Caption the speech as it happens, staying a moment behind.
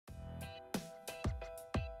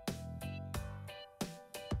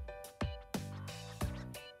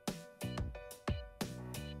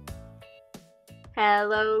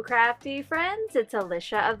Hello crafty friends, it's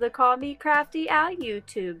Alicia of the Call Me Crafty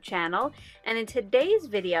YouTube channel, and in today's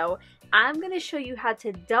video I'm going to show you how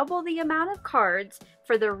to double the amount of cards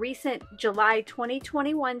for the recent July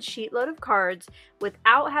 2021 sheet load of cards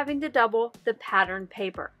without having to double the pattern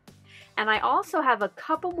paper. And I also have a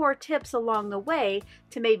couple more tips along the way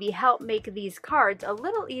to maybe help make these cards a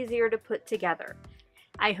little easier to put together.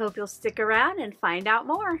 I hope you'll stick around and find out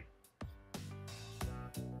more.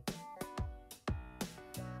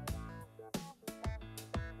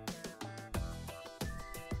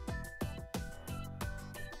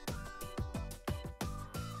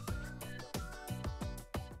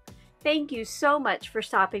 Thank you so much for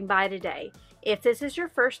stopping by today. If this is your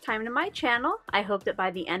first time to my channel, I hope that by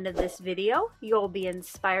the end of this video, you'll be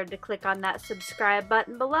inspired to click on that subscribe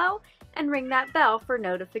button below and ring that bell for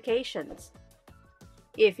notifications.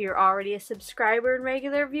 If you're already a subscriber and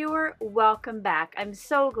regular viewer, welcome back. I'm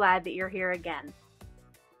so glad that you're here again.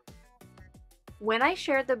 When I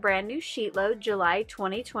shared the brand new sheet load July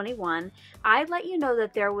 2021, I let you know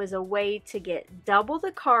that there was a way to get double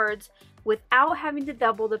the cards without having to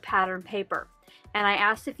double the pattern paper, and I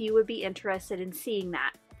asked if you would be interested in seeing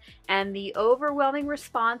that. And the overwhelming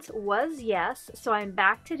response was yes, so I'm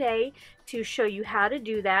back today to show you how to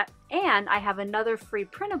do that, and I have another free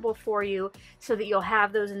printable for you so that you'll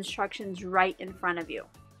have those instructions right in front of you.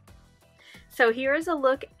 So here is a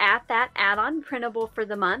look at that add-on printable for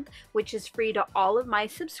the month, which is free to all of my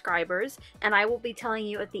subscribers, and I will be telling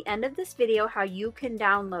you at the end of this video how you can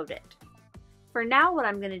download it. For now, what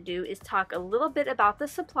I'm going to do is talk a little bit about the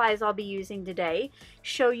supplies I'll be using today,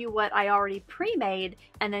 show you what I already pre-made,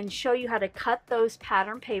 and then show you how to cut those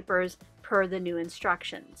pattern papers per the new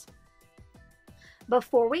instructions.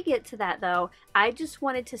 Before we get to that though, I just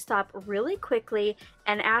wanted to stop really quickly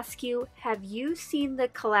and ask you, have you seen the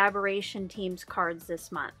collaboration team's cards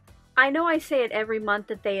this month? I know I say it every month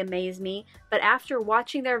that they amaze me, but after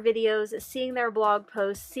watching their videos, seeing their blog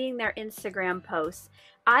posts, seeing their Instagram posts,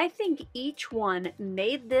 I think each one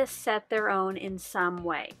made this set their own in some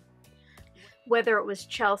way. Whether it was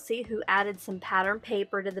Chelsea, who added some pattern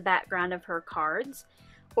paper to the background of her cards,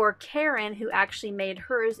 or Karen, who actually made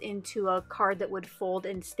hers into a card that would fold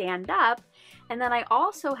and stand up, and then I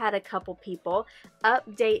also had a couple people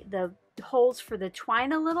update the holes for the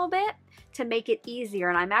twine a little bit to make it easier,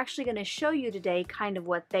 and I'm actually going to show you today kind of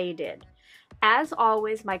what they did. As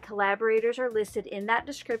always, my collaborators are listed in that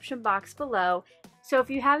description box below, so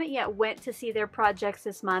if you haven't yet went to see their projects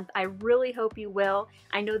this month, I really hope you will.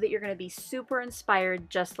 I know that you're going to be super inspired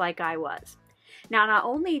just like I was. Now, not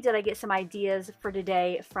only did I get some ideas for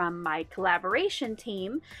today from my collaboration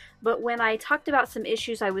team, but when I talked about some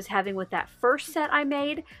issues I was having with that first set I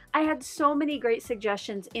made, I had so many great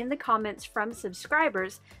suggestions in the comments from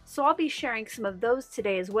subscribers, so I'll be sharing some of those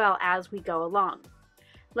today as well as we go along.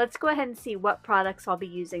 Let's go ahead and see what products I'll be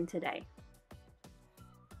using today.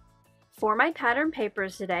 For my pattern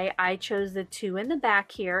papers today, I chose the two in the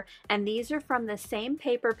back here, and these are from the same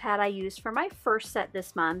paper pad I used for my first set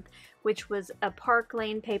this month, which was a Park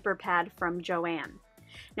Lane paper pad from Joanne.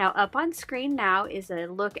 Now up on screen now is a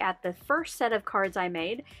look at the first set of cards I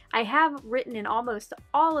made. I have written in almost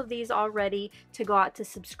all of these already to go out to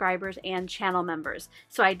subscribers and channel members,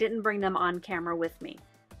 so I didn't bring them on camera with me.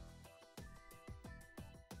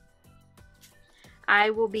 I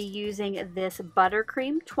will be using this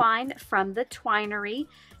buttercream twine from the Twinery,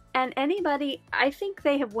 and anybody, I think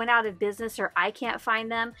they have went out of business or I can't find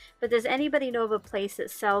them, but does anybody know of a place that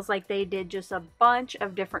sells like they did just a bunch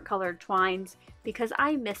of different colored twines? Because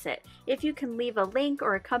I miss it. If you can leave a link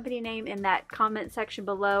or a company name in that comment section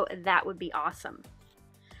below, that would be awesome.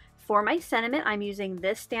 For my sentiment, I'm using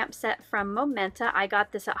this stamp set from Momenta. I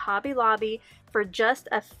got this at Hobby Lobby for just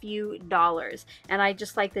a few dollars, and I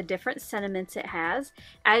just like the different sentiments it has.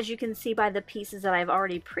 As you can see by the pieces that I've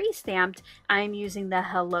already pre-stamped, I'm using the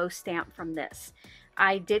Hello stamp from this.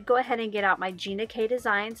 I did go ahead and get out my Gina K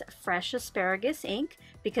Designs Fresh Asparagus ink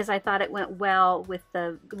because I thought it went well with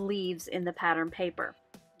the leaves in the pattern paper.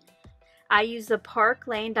 I use the Park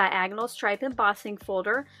Lane diagonal stripe embossing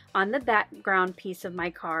folder on the background piece of my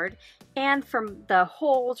card, and from the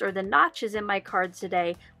holes or the notches in my cards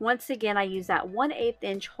today, once again I use that 1/8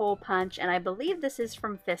 inch hole punch, and I believe this is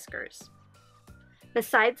from Fiskars.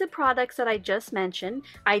 Besides the products that I just mentioned,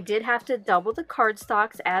 I did have to double the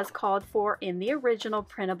cardstocks as called for in the original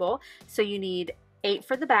printable, so you need 8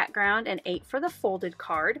 for the background and 8 for the folded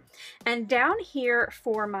card. And down here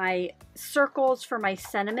for my circles for my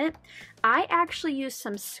sentiment, I actually used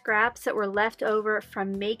some scraps that were left over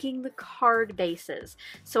from making the card bases.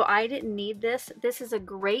 So I didn't need this. This is a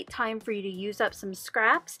great time for you to use up some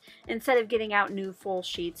scraps instead of getting out new full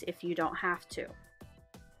sheets if you don't have to.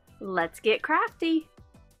 Let's get crafty!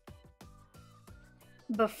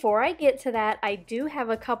 Before I get to that, I do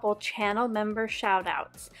have a couple channel member shout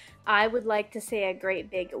outs. I would like to say a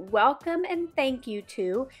great big welcome and thank you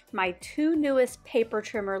to my 2 newest paper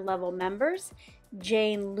trimmer level members,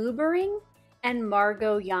 Jane Lubering and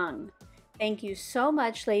Margot Young. Thank you so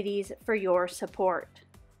much, ladies, for your support.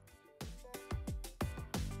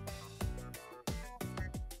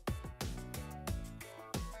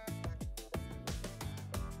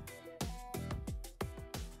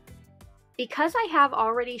 Because I have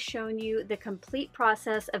already shown you the complete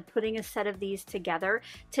process of putting a set of these together,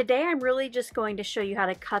 today I'm really just going to show you how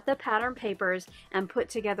to cut the pattern papers and put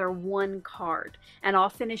together one card. And I'll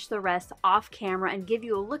finish the rest off camera and give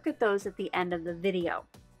you a look at those at the end of the video.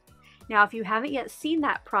 Now, if you haven't yet seen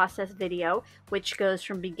that process video, which goes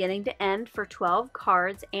from beginning to end for 12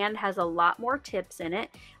 cards and has a lot more tips in it,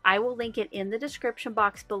 I will link it in the description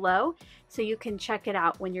box below so you can check it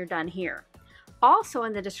out when you're done here. Also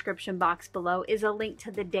in the description box below is a link to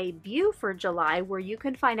the debut for July where you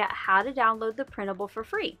can find out how to download the printable for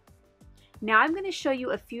free. Now I'm going to show you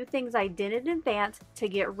a few things I did in advance to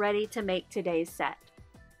get ready to make today's set.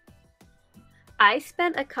 I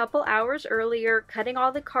spent a couple hours earlier cutting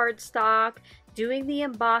all the cardstock, doing the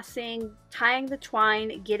embossing, tying the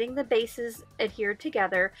twine, getting the bases adhered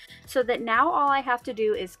together so that now all I have to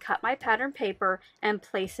do is cut my pattern paper and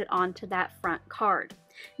place it onto that front card.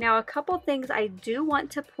 Now, a couple things I do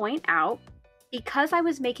want to point out. Because I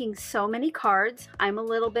was making so many cards, I'm a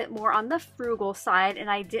little bit more on the frugal side and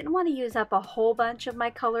I didn't want to use up a whole bunch of my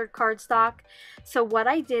colored cardstock. So what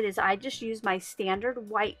I did is I just used my standard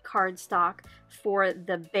white cardstock for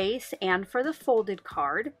the base and for the folded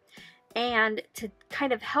card. And to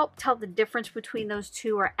kind of help tell the difference between those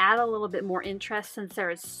two or add a little bit more interest since there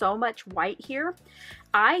is so much white here,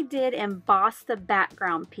 I did emboss the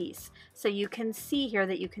background piece. So you can see here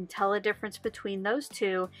that you can tell a difference between those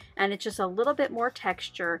two, and it's just a little bit more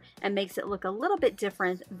texture and makes it look a little bit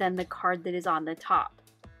different than the card that is on the top.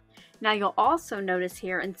 Now you'll also notice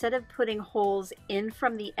here, instead of putting holes in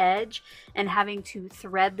from the edge and having to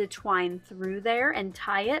thread the twine through there and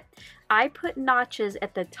tie it, I put notches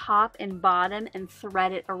at the top and bottom and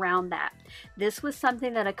thread it around that. This was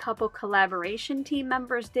something that a couple collaboration team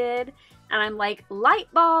members did, and I'm like, light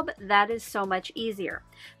bulb, that is so much easier.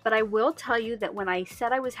 But I will tell you that when I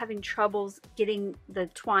said I was having troubles getting the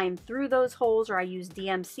twine through those holes, or I used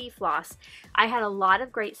DMC floss, I had a lot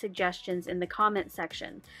of great suggestions in the comment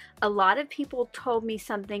section. A lot of people told me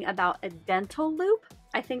something about a dental loop.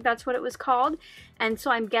 I think that's what it was called. And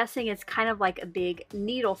so I'm guessing it's kind of like a big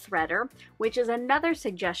needle threader, which is another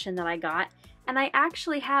suggestion that I got. And I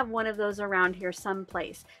actually have one of those around here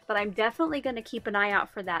someplace, but I'm definitely going to keep an eye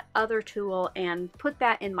out for that other tool and put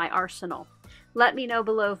that in my arsenal. Let me know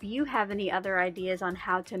below if you have any other ideas on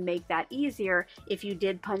how to make that easier if you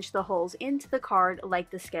did punch the holes into the card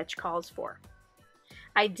like the sketch calls for.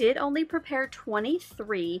 I did only prepare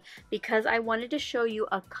 23 because I wanted to show you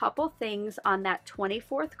a couple things on that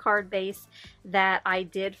 24th card base that I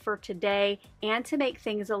did for today and to make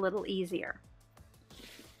things a little easier.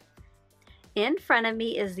 In front of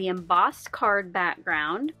me is the embossed card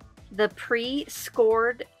background, the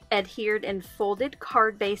pre-scored, adhered, and folded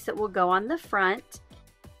card base that will go on the front,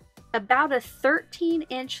 about a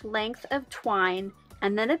 13-inch length of twine,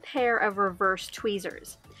 and then a pair of reverse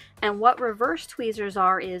tweezers. And what reverse tweezers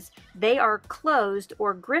are is they are closed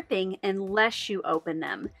or gripping unless you open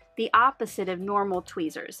them, the opposite of normal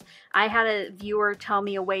tweezers. I had a viewer tell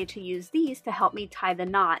me a way to use these to help me tie the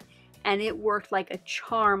knot, and it worked like a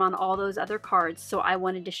charm on all those other cards, so I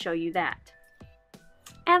wanted to show you that.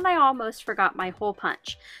 And I almost forgot my hole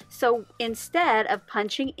punch. So instead of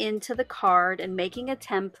punching into the card and making a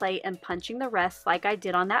template and punching the rest like I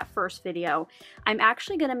did on that first video, I'm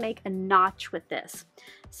actually going to make a notch with this.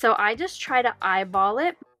 So I just try to eyeball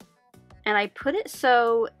it, and I put it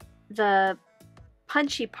so the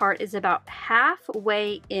punchy part is about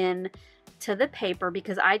halfway in to the paper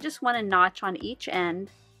because I just want a notch on each end,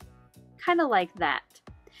 kind of like that.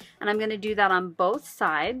 And I'm going to do that on both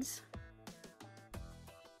sides.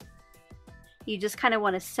 You just kind of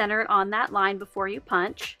want to center it on that line before you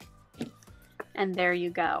punch. And there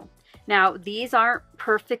you go. Now, these aren't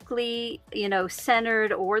perfectly,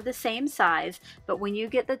 centered or the same size, but when you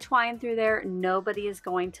get the twine through there, nobody is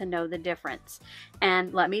going to know the difference.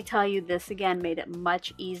 And let me tell you, this again made it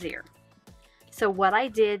much easier. So what I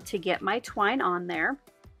did to get my twine on there,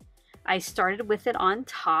 I started with it on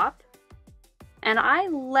top, and I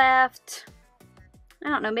left, I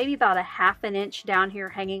don't know, maybe about a ½ inch down here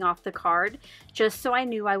hanging off the card, just so I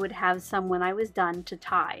knew I would have some when I was done to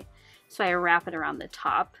tie. So I wrap it around the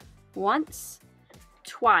top once,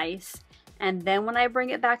 twice, and then when I bring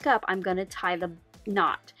it back up, I'm going to tie the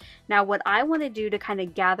knot. Now what I want to do to kind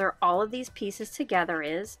of gather all of these pieces together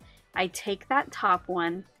is I take that top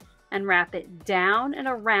one and wrap it down and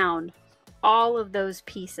around all of those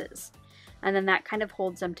pieces, and then that kind of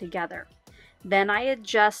holds them together. Then I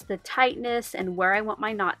adjust the tightness and where I want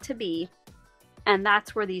my knot to be, and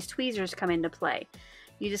that's where these tweezers come into play.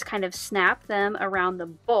 You just kind of snap them around the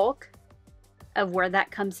bulk of where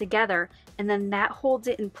that comes together, and then that holds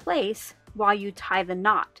it in place while you tie the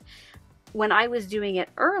knot. When I was doing it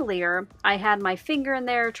earlier, I had my finger in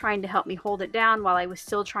there trying to help me hold it down while I was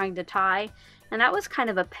still trying to tie, and that was kind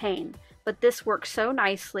of a pain. But this works so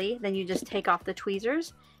nicely. Then you just take off the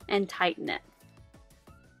tweezers and tighten it.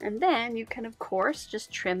 And then you can, of course,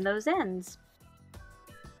 just trim those ends.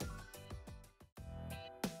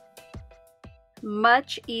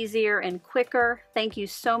 Much easier and quicker. Thank you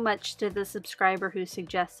so much to the subscriber who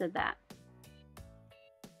suggested that.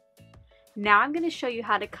 Now I'm going to show you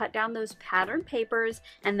how to cut down those pattern papers,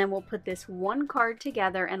 and then we'll put this one card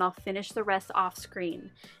together and I'll finish the rest off screen.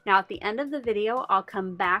 Now at the end of the video, I'll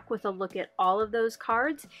come back with a look at all of those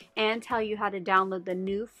cards and tell you how to download the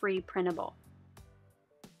new free printable.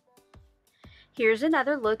 Here's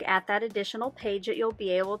another look at that additional page that you'll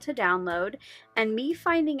be able to download, and me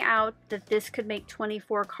finding out that this could make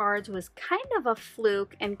 24 cards was kind of a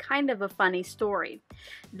fluke and kind of a funny story.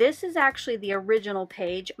 This is actually the original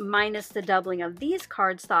page minus the doubling of these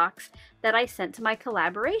cardstocks that I sent to my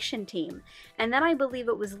collaboration team, and then I believe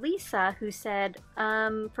it was Lisa who said,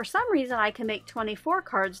 for some reason I can make 24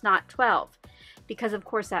 cards, not 12. Because of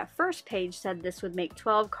course that first page said this would make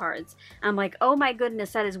 12 cards. I'm like, oh my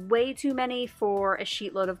goodness, that is way too many for a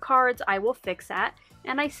sheet load of cards. I will fix that.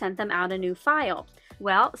 And I sent them out a new file.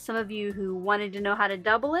 Well, some of you who wanted to know how to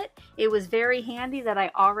double it, it was very handy that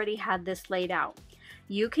I already had this laid out.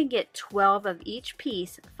 You can get 12 of each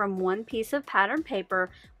piece from one piece of pattern paper,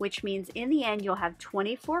 which means in the end you'll have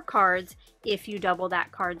 24 cards if you double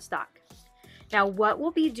that cardstock. Now what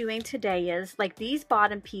we'll be doing today is, like these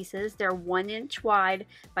bottom pieces, they're 1 inch wide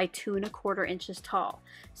by 2 1/4 inches tall.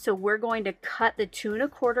 So we're going to cut the 2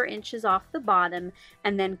 1/4 inches off the bottom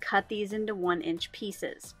and then cut these into 1 inch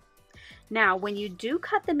pieces. Now when you do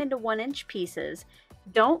cut them into 1 inch pieces,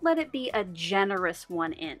 don't let it be a generous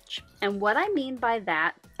 1 inch. And what I mean by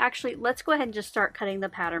that, actually let's go ahead and just start cutting the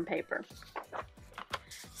pattern paper.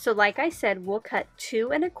 So like I said, we'll cut 2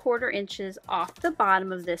 1/4 inches off the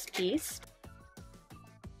bottom of this piece.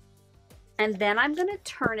 And then I'm going to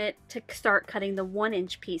turn it to start cutting the 1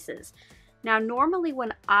 inch pieces. Now normally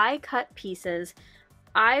when I cut pieces,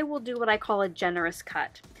 I will do what I call a generous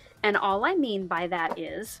cut. And all I mean by that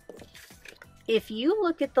is, if you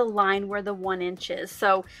look at the line where the 1 inch is,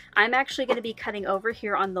 so I'm actually going to be cutting over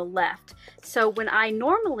here on the left. So when I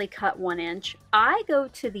normally cut 1 inch, I go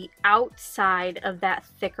to the outside of that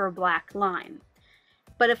thicker black line.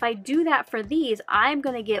 But if I do that for these, I'm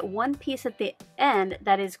going to get one piece at the end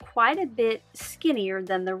that is quite a bit skinnier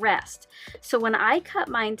than the rest. So when I cut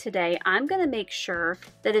mine today, I'm going to make sure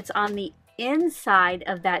that it's on the inside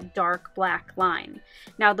of that dark black line.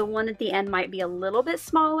 Now the one at the end might be a little bit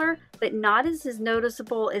smaller, but not as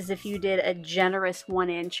noticeable as if you did a generous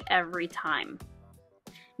 1 inch every time.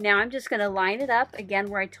 Now I'm just going to line it up again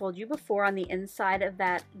where I told you before, on the inside of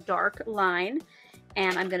that dark line,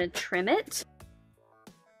 and I'm going to trim it.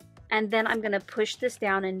 And then I'm going to push this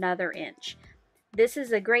down another inch. This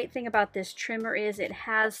is a great thing about this trimmer is it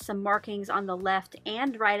has some markings on the left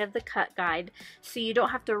and right of the cut guide, so you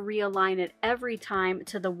don't have to realign it every time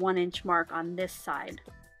to the 1 inch mark on this side.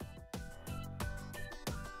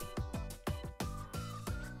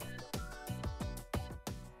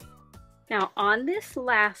 Now on this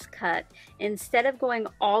last cut, instead of going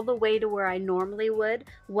all the way to where I normally would,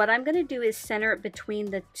 what I'm going to do is center it between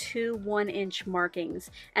the two 1 inch markings,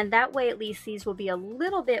 and that way at least these will be a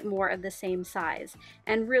little bit more of the same size,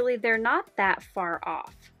 and really they're not that far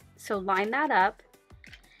off. So line that up,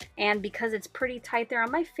 and because it's pretty tight there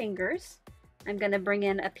on my fingers, I'm going to bring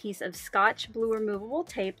in a piece of Scotch Blue removable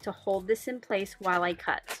tape to hold this in place while I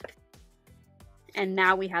cut. And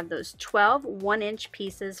now we have those 12 1 inch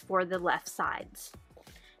pieces for the left sides.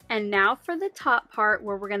 And now for the top part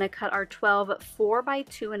where we're going to cut our 12 4 by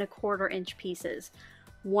 2 1/4 inch pieces.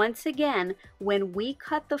 Once again, when we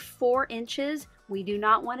cut the 4 inches, we do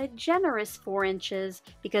not want a generous 4 inches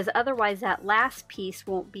because otherwise that last piece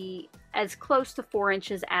won't be as close to 4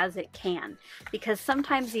 inches as it can. Because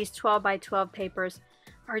sometimes these 12 by 12 papers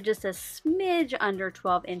are just a smidge under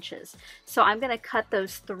 12 inches. So I'm going to cut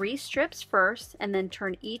those 3 strips first and then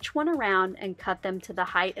turn each one around and cut them to the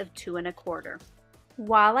height of 2 1/4.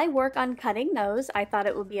 While I work on cutting those, I thought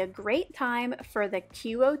it would be a great time for the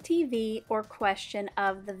QOTV, or question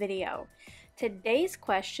of the video. Today's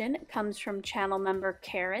question comes from channel member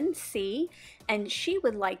Karen C, and she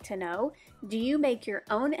would like to know, do you make your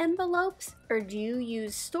own envelopes or do you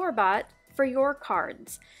use store-bought for your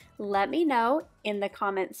cards? Let me know in the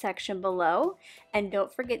comment section below, and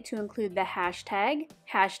don't forget to include the hashtag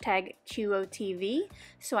QOTV,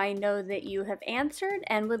 so I know that you have answered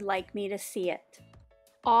and would like me to see it.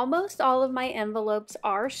 Almost all of my envelopes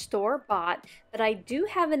are store-bought, but I do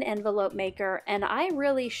have an envelope maker and I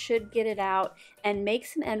really should get it out and make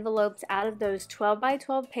some envelopes out of those 12 by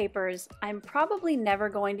 12 papers I'm probably never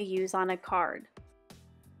going to use on a card.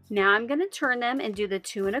 Now I'm going to turn them and do the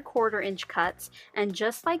 2 1/4 inch cuts, and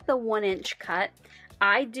just like the 1 inch cut,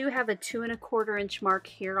 I do have a 2 1/4 inch mark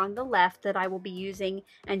here on the left that I will be using,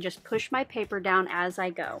 and just push my paper down as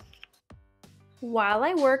I go. While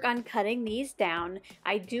I work on cutting these down,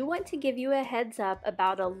 I do want to give you a heads up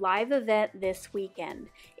about a live event this weekend.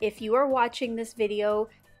 If you are watching this video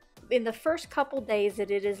in the first couple days that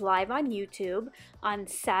it is live on YouTube, on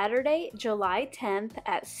Saturday, July 10th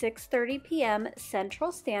at 6:30 p.m.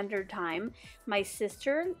 Central Standard Time, my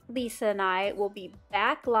sister Lisa and I will be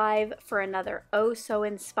back live for another Oh So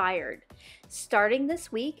Inspired. Starting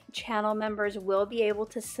this week, channel members will be able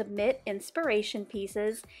to submit inspiration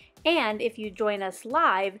pieces, and if you join us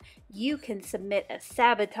live, you can submit a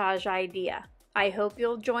sabotage idea. I hope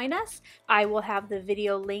you'll join us. I will have the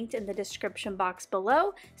video linked in the description box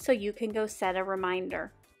below so you can go set a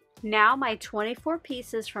reminder. Now my 24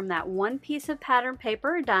 pieces from that one piece of pattern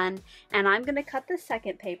paper are done, and I'm going to cut the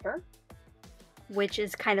second paper, which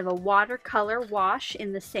is kind of a watercolor wash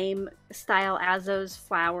in the same style as those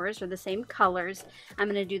flowers, or the same colors. I'm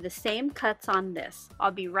going to do the same cuts on this.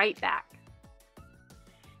 I'll be right back.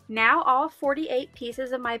 Now all 48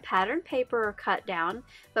 pieces of my pattern paper are cut down,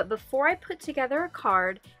 but before I put together a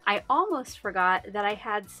card, I almost forgot that I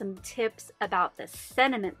had some tips about the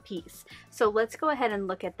sentiment piece. So let's go ahead and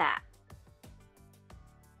look at that.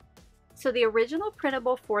 So the original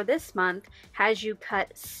printable for this month has you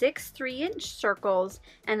cut 6 3-inch circles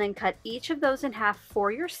and then cut each of those in half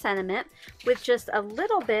for your sentiment, with just a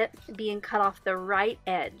little bit being cut off the right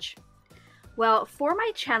edge. Well, for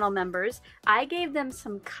my channel members, I gave them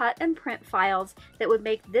some cut and print files that would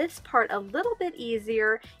make this part a little bit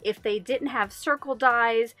easier if they didn't have circle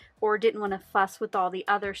dies or didn't want to fuss with all the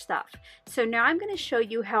other stuff. So now I'm going to show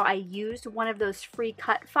you how I used one of those free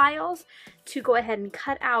cut files to go ahead and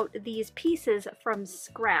cut out these pieces from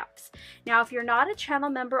scraps. Now, if you're not a channel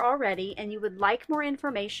member already and you would like more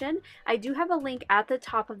information, I do have a link at the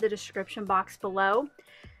top of the description box below.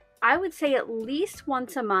 I would say at least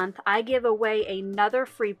once a month I give away another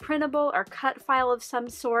free printable or cut file of some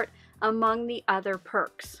sort, among the other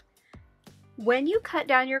perks. When you cut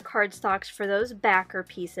down your cardstocks for those backer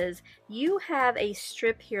pieces, you have a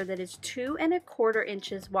strip here that is 2 1/4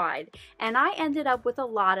 inches wide, and I ended up with a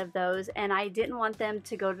lot of those, and I didn't want them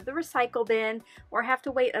to go to the recycle bin or have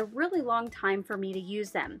to wait a really long time for me to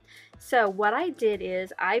use them. So what I did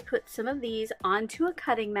is I put some of these onto a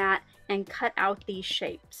cutting mat and cut out these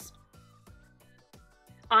shapes.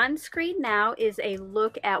 On screen now is a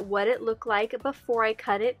look at what it looked like before I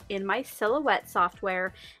cut it in my Silhouette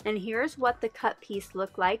software, and here's what the cut piece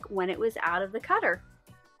looked like when it was out of the cutter.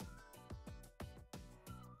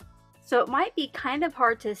 So it might be kind of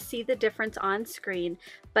hard to see the difference on screen,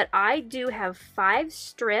 but I do have 5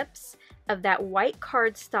 strips of that white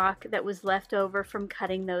cardstock that was left over from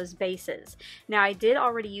cutting those bases. Now, I did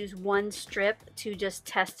already use 1 strip to just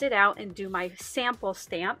test it out and do my sample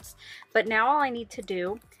stamps, but now all I need to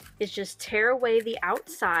do is just tear away the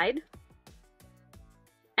outside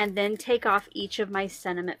and then take off each of my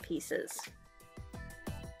sentiment pieces.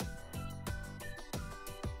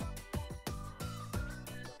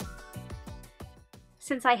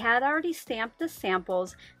 Since I had already stamped the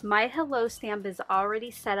samples, my hello stamp is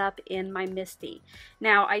already set up in my MISTI.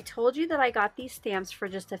 Now, I told you that I got these stamps for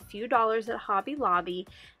just a few dollars at Hobby Lobby,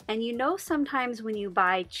 and you know sometimes when you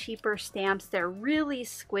buy cheaper stamps, they're really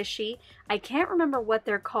squishy. I can't remember what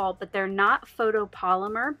they're called, but they're not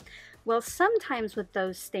photopolymer. Well, sometimes with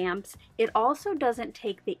those stamps, it also doesn't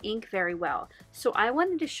take the ink very well. So I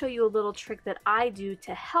wanted to show you a little trick that I do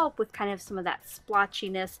to help with kind of some of that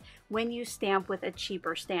splotchiness when you stamp with a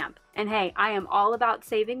cheaper stamp. And hey, I am all about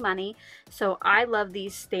saving money, so I love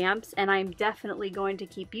these stamps and I'm definitely going to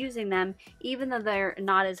keep using them even though they're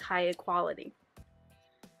not as high a quality.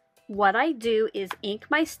 What I do is ink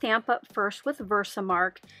my stamp up first with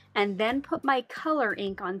Versamark and then put my color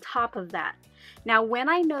ink on top of that. Now, when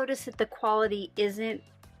I notice that the quality isn't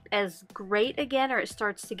as great again, or it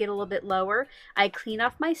starts to get a little bit lower, I clean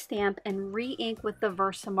off my stamp and re-ink with the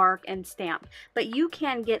Versamark and stamp. But you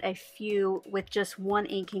can get a few with just one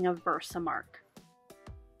inking of Versamark.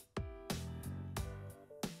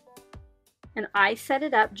 And I set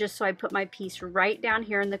it up just so I put my piece right down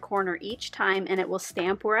here in the corner each time, and it will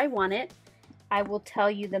stamp where I want it. I will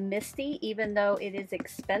tell you the MISTI, even though it is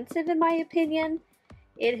expensive in my opinion,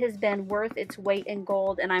 it has been worth its weight in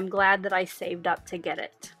gold, and I'm glad that I saved up to get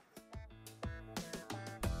it.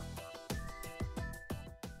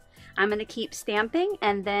 I'm going to keep stamping,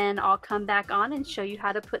 and then I'll come back on and show you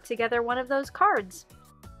how to put together one of those cards.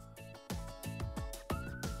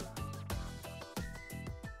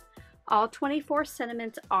 All 24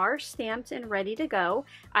 sentiments are stamped and ready to go.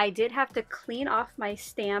 I did have to clean off my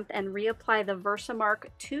stamp and reapply the Versamark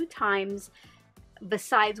 2 times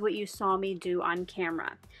besides what you saw me do on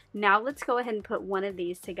camera. Now let's go ahead and put one of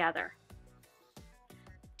these together.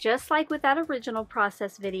 Just like with that original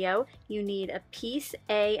process video, you need a piece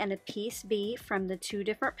A and a piece B from the 2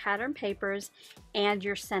 different pattern papers and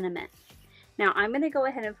your sentiment. Now I'm going to go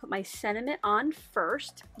ahead and put my sentiment on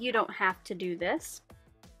first. You don't have to do this.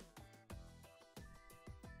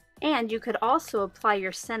 And you could also apply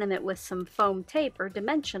your sentiment with some foam tape or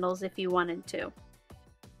dimensionals if you wanted to.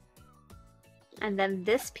 And then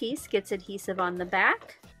this piece gets adhesive on the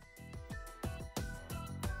back.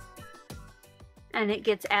 And it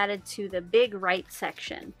gets added to the big right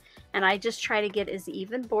section. And I just try to get as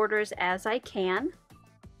even borders as I can.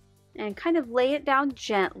 And kind of lay it down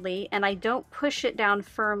gently, and I don't push it down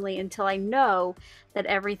firmly until I know that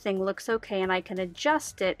everything looks okay and I can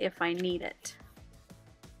adjust it if I need it.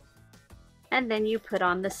 And then you put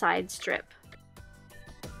on the side strip.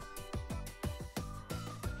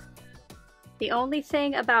 The only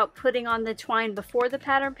thing about putting on the twine before the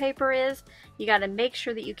pattern paper is you got to make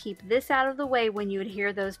sure that you keep this out of the way when you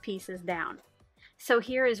adhere those pieces down. So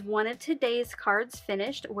here is one of today's cards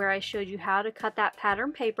finished, where I showed you how to cut that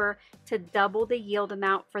pattern paper to double the yield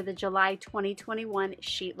amount for the July 2021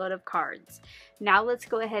 sheet load of cards. Now let's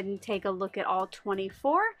go ahead and take a look at all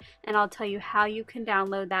 24, and I'll tell you how you can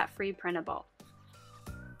download that free printable.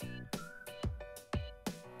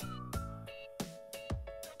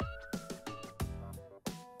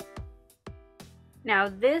 Now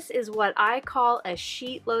this is what I call a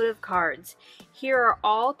sheet load of cards. Here are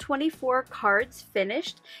all 24 cards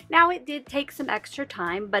finished. Now it did take some extra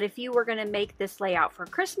time, but if you were going to make this layout for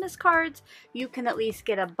Christmas cards, you can at least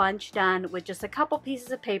get a bunch done with just a couple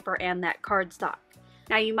pieces of paper and that cardstock.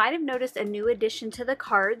 Now you might have noticed a new addition to the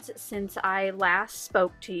cards since I last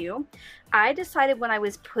spoke to you. I decided when I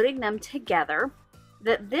was putting them together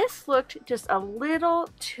that this looked just a little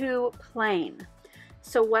too plain.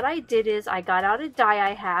 So what I did is I got out a die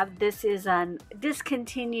I have. This is a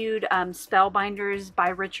discontinued Spellbinders by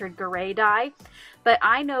Richard Garay die. But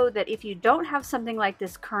I know that if you don't have something like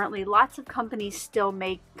this currently, lots of companies still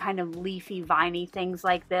make kind of leafy, viney things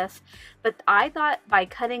like this. But I thought by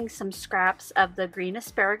cutting some scraps of the green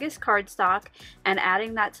asparagus cardstock and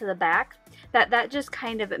adding that to the back, that just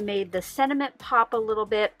kind of made the sentiment pop a little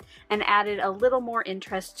bit and added a little more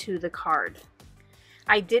interest to the card.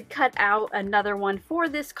 I did cut out another one for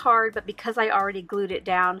this card, but because I already glued it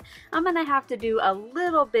down, I'm going to have to do a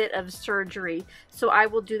little bit of surgery, so I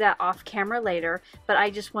will do that off camera later, but I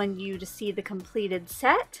just wanted you to see the completed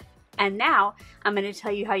set. And now I'm going to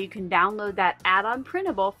tell you how you can download that add-on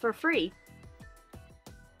printable for free.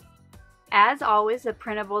 As always, the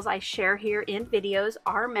printables I share here in videos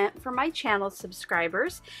are meant for my channel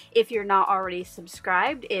subscribers. If you're not already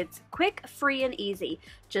subscribed, it's quick, free, and easy.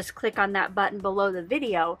 Just click on that button below the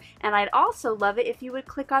video, and I'd also love it if you would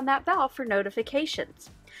click on that bell for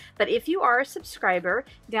notifications. But if you are a subscriber,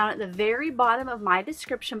 down at the very bottom of my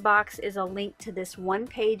description box is a link to this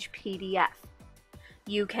one-page PDF.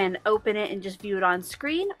 You can open it and just view it on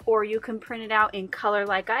screen, or you can print it out in color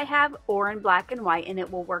like I have, or in black and white, and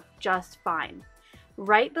it will work just fine.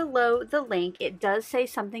 Right below the link, it does say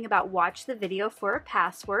something about watch the video for a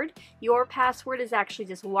password. Your password is actually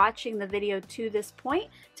just watching the video to this point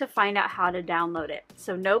to find out how to download it.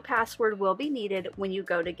 So no password will be needed when you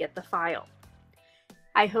go to get the file.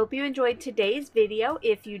 I hope you enjoyed today's video.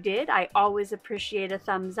 If you did, I always appreciate a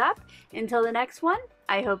thumbs up. Until the next one,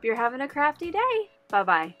 I hope you're having a crafty day.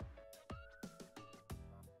 Bye-bye.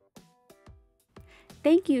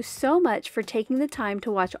 Thank you so much for taking the time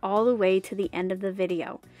to watch all the way to the end of the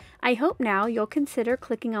video. I hope now you'll consider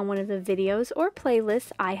clicking on one of the videos or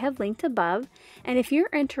playlists I have linked above, and if you're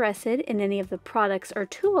interested in any of the products or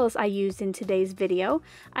tools I used in today's video,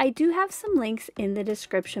 I do have some links in the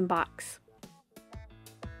description box.